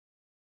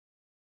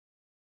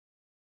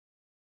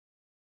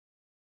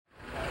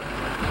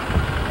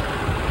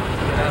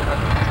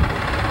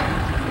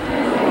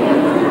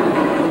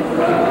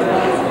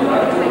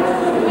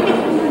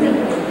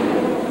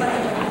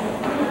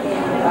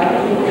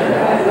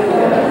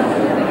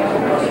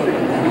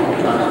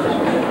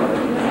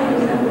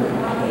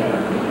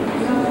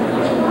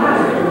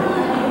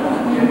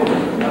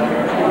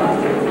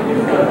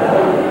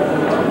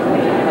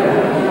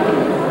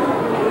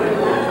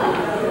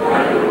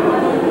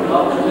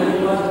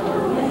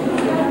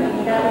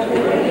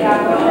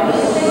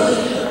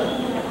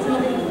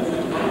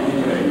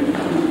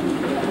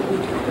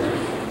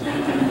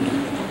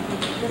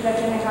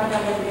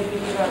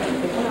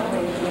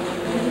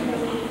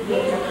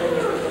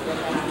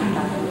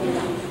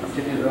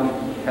children,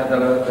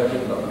 Hadaller,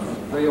 David Hadaller.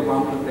 Do you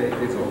want to take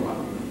this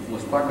woman,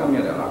 Constanta,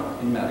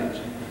 in marriage,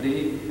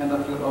 free and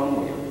of your own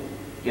will?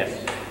 Yes.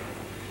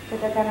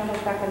 Cetățeanul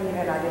Constanta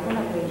Mirela, de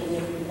bună credință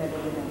sfântă de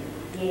vină,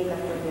 ei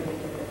căsătorie de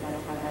cetățeană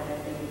Constanta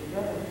de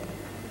Mirela?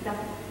 Da.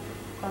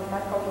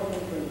 Constat că au fost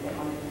instruite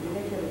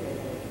condițiile cerute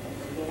de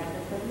încheierea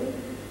căsătoriei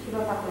și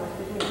vă fac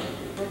cunoscut mine,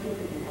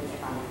 pozitiv din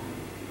Constanta.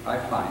 I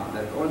find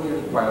that all the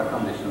required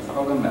conditions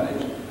of the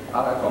marriage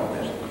are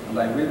accomplished, and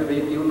I will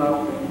read you now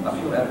a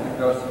few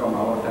articles from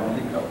our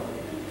family code.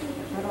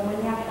 În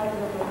România,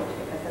 statul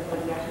protege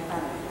căsătoria și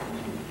familia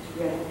și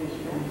el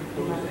sprijină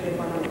prin măsuri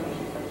economice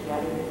și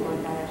sociale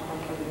dezvoltarea și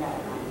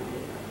consolidarea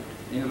familiei.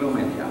 In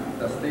Romania,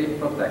 the state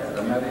protects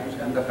the marriage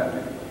and the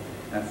family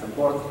and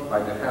supports, by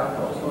the help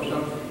of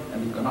social and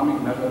economic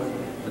measures,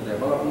 the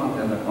development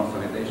and the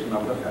consolidation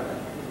of the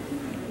family.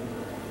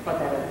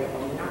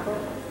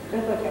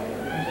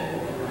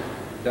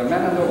 The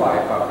man and the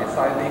wife are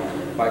deciding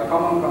by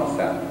common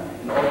consent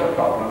on all the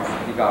problems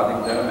regarding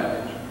their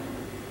marriage.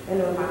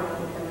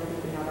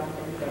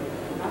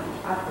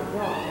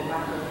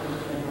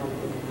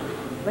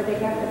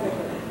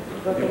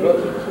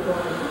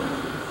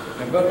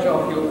 In virtue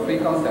of your free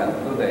consent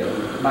today,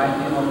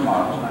 19th of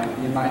March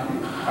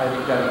 1990, I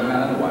declare the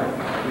man and wife.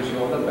 I wish you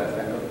all the best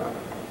and good luck.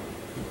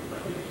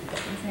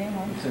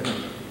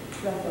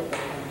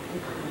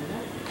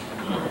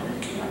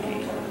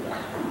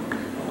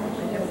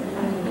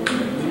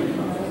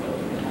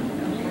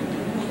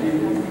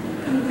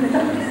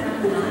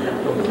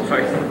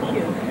 Sorry.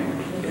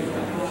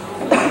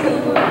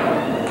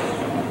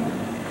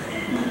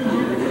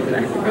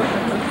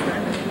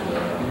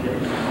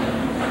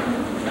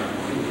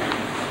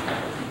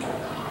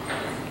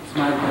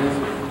 Smile, please.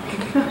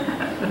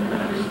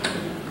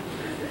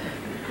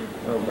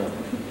 Well done.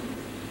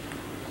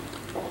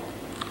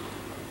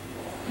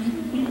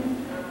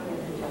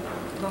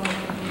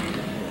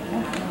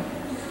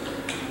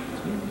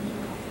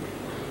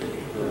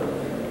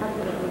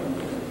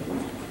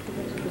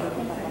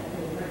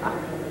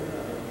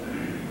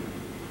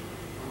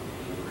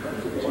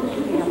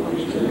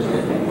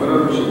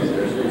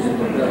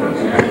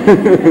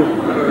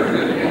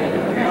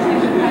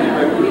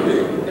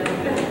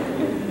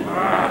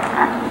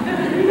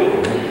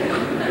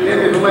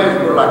 Nu mai e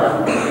spurlacă.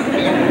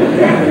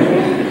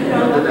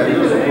 Nu te dai,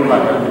 eu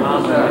spurlacă.